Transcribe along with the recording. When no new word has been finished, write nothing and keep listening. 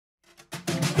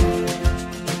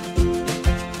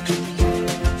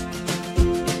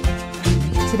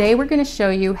Today we're going to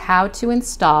show you how to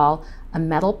install a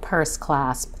metal purse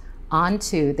clasp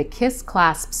onto the Kiss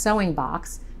Clasp Sewing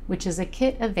Box, which is a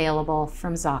kit available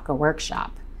from Zakka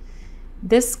Workshop.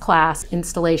 This clasp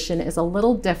installation is a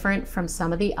little different from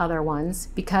some of the other ones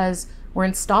because we're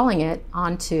installing it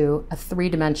onto a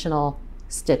three-dimensional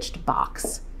stitched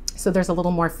box. So there's a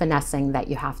little more finessing that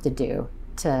you have to do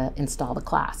to install the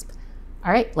clasp.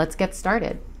 All right, let's get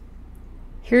started.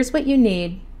 Here's what you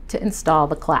need to install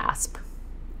the clasp.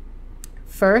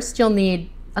 First, you'll need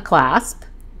a clasp,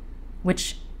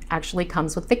 which actually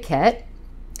comes with the kit,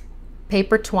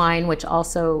 paper twine, which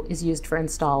also is used for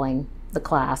installing the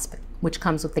clasp, which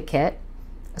comes with the kit,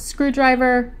 a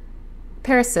screwdriver, a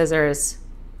pair of scissors,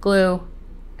 glue,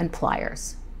 and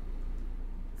pliers.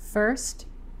 First,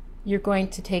 you're going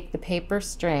to take the paper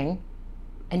string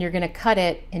and you're going to cut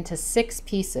it into 6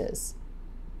 pieces,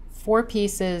 4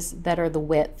 pieces that are the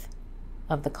width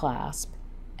of the clasp,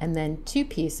 and then 2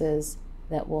 pieces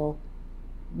that will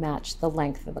match the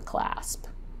length of the clasp.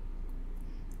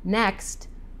 Next,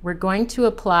 we're going to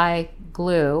apply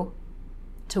glue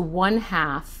to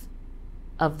 1/2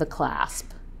 of the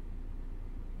clasp.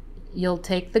 You'll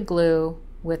take the glue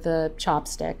with a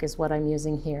chopstick, is what I'm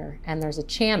using here, and there's a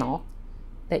channel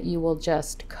that you will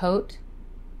just coat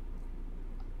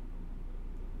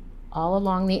all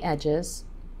along the edges,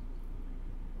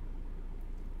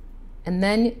 and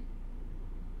then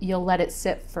you'll let it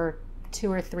sit for 2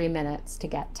 or 3 minutes to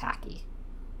get tacky.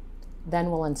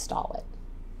 Then we'll install it.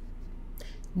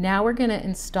 Now we're going to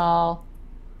install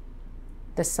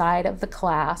the side of the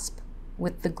clasp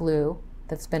with the glue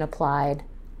that's been applied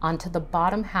onto the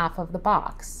bottom half of the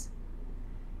box.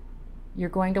 You're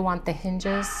going to want the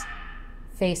hinges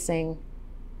facing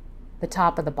the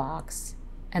top of the box,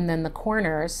 and then the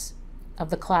corners of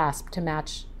the clasp to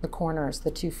match the corners,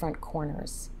 the 2 front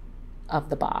corners of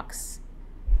the box.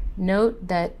 Note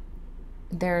that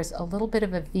there's a little bit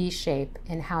of a V shape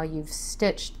in how you've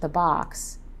stitched the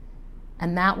box,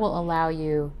 and that will allow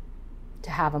you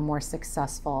to have a more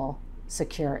successful,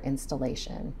 secure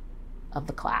installation of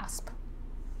the clasp.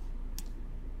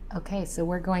 Okay, so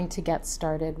we're going to get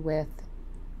started with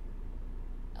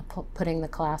putting the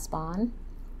clasp on.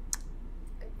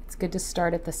 It's good to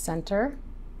start at the center,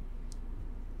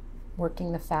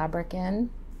 working the fabric in,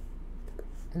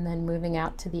 and then moving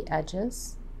out to the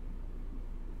edges,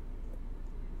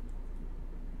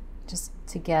 just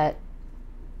to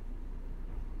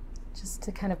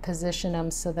kind of position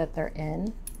them so that they're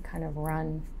in. Kind of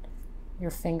run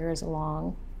your fingers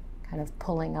along, kind of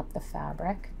pulling up the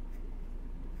fabric.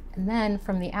 And then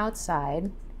from the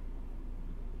outside,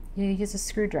 you use a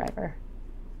screwdriver.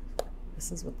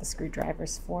 This is what the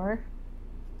screwdriver's for,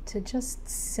 to just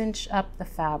cinch up the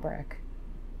fabric.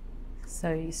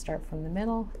 So you start from the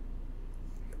middle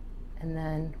and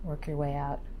then work your way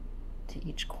out to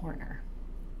each corner.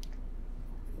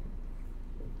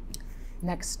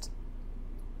 Next,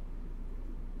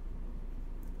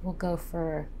 we'll go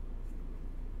for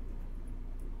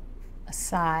a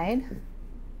side.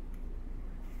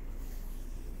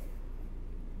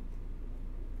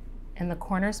 And the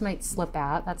corners might slip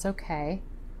out, that's okay.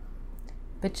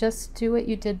 But just do what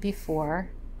you did before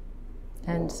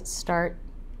and start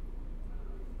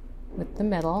with the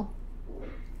middle.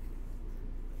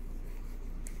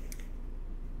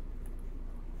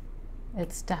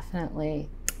 It's definitely,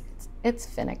 it's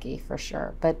finicky for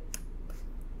sure, but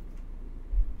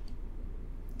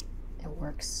it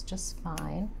works just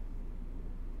fine.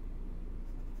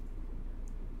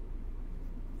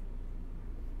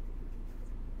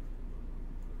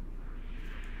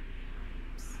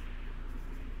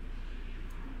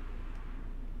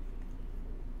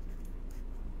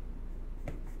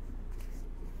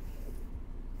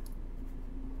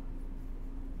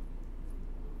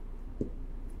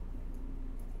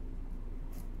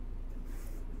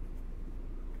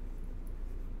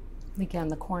 Again,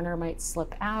 the corner might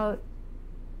slip out.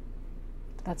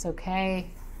 That's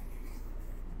okay.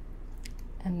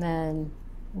 And then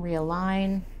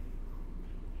realign.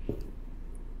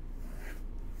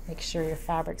 Make sure your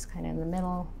fabric's kind of in the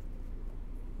middle.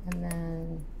 And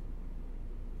then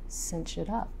cinch it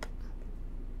up.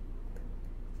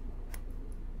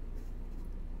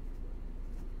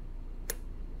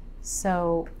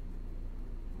 So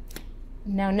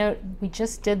now note, we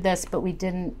just did this, but we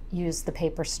didn't use the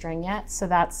paper string yet, so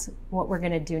that's what we're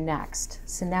going to do next.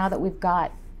 So now that we've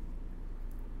got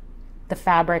the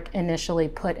fabric initially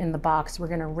put in the box, we're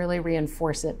going to really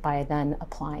reinforce it by then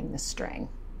applying the string.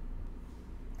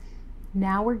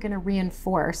 Now we're going to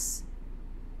reinforce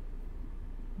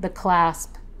the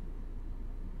clasp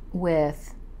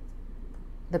with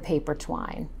the paper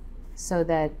twine. so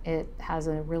that it has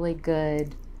a really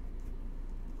good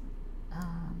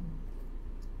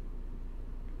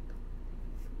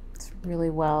it's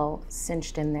really well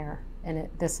cinched in there, and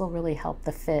this will really help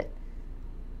the fit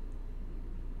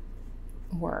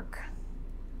work.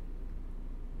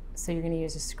 So you're going to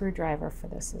use a screwdriver for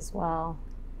this as well.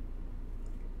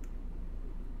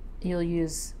 You'll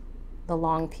use the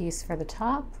long piece for the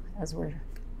top, as we're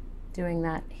doing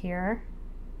that here.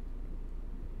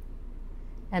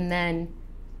 And then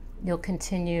you'll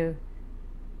continue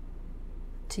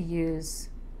to use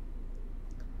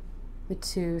the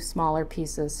two smaller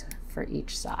pieces for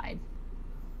each side.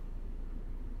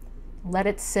 Let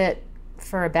it sit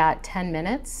for about 10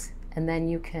 minutes, and then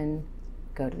you can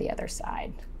go to the other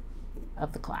side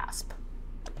of the clasp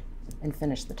and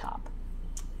finish the top.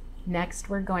 Next,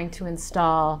 we're going to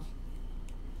install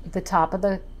the top of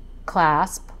the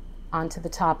clasp onto the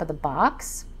top of the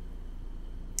box.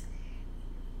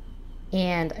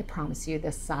 And I promise you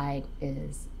this side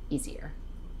is easier.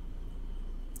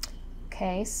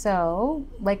 Okay, so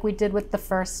like we did with the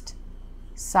first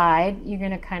side, you're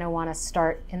going to kind of want to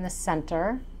start in the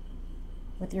center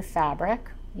with your fabric,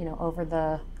 you know, over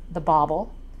the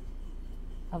bobble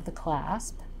of the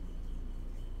clasp,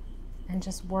 and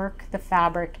just work the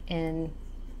fabric in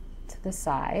to the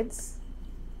sides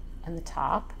and the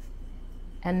top,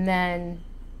 and then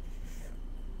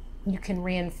you can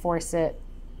reinforce it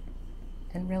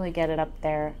and really get it up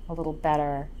there a little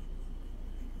better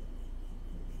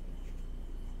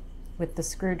with the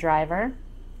screwdriver.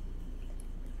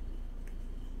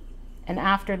 And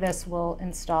after this, we'll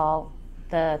install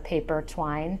the paper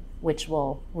twine, which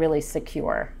will really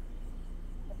secure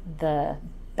the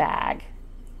bag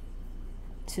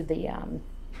to the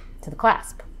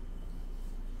clasp.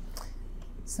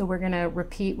 So we're going to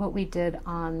repeat what we did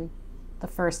on the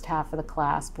first half of the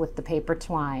clasp with the paper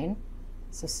twine.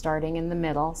 So starting in the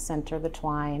middle, center the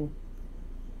twine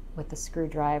with the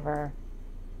screwdriver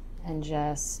and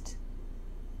just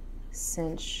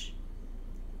cinch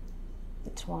the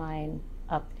twine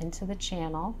up into the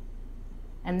channel.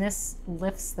 And this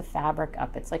lifts the fabric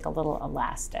up. It's like a little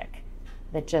elastic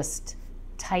that just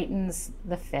tightens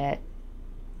the fit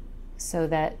so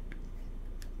that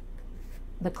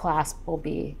the clasp will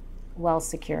be well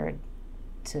secured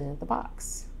to the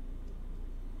box.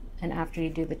 And after you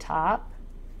do the top,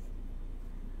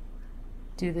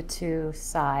 do the two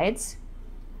sides,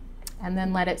 and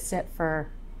then let it sit for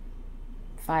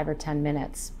 5 or 10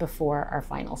 minutes before our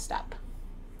final step.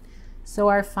 So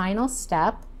our final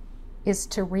step is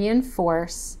to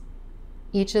reinforce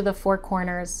each of the 4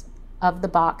 corners of the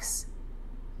box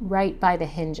right by the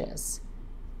hinges.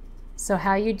 So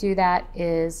how you do that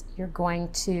is you're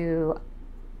going to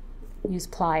use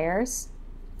pliers.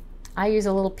 I use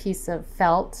a little piece of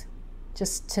felt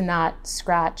just to not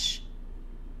scratch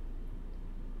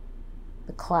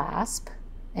the clasp,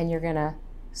 and you're gonna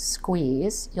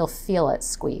squeeze. You'll feel it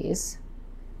squeeze,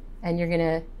 and you're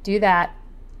gonna do that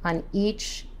on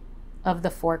each of the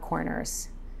 4 corners.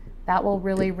 That will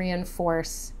really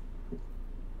reinforce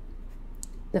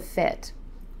the fit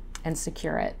and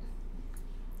secure it.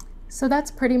 So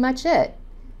that's pretty much it.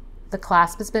 The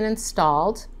clasp has been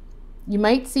installed. You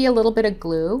might see a little bit of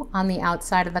glue on the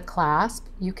outside of the clasp.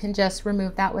 You can just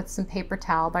remove that with some paper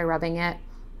towel by rubbing it,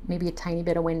 maybe a tiny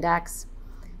bit of Windex,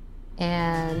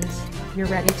 and you're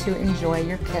ready to enjoy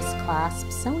your Kiss Clasp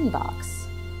Sewing Box.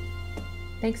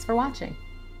 Thanks for watching.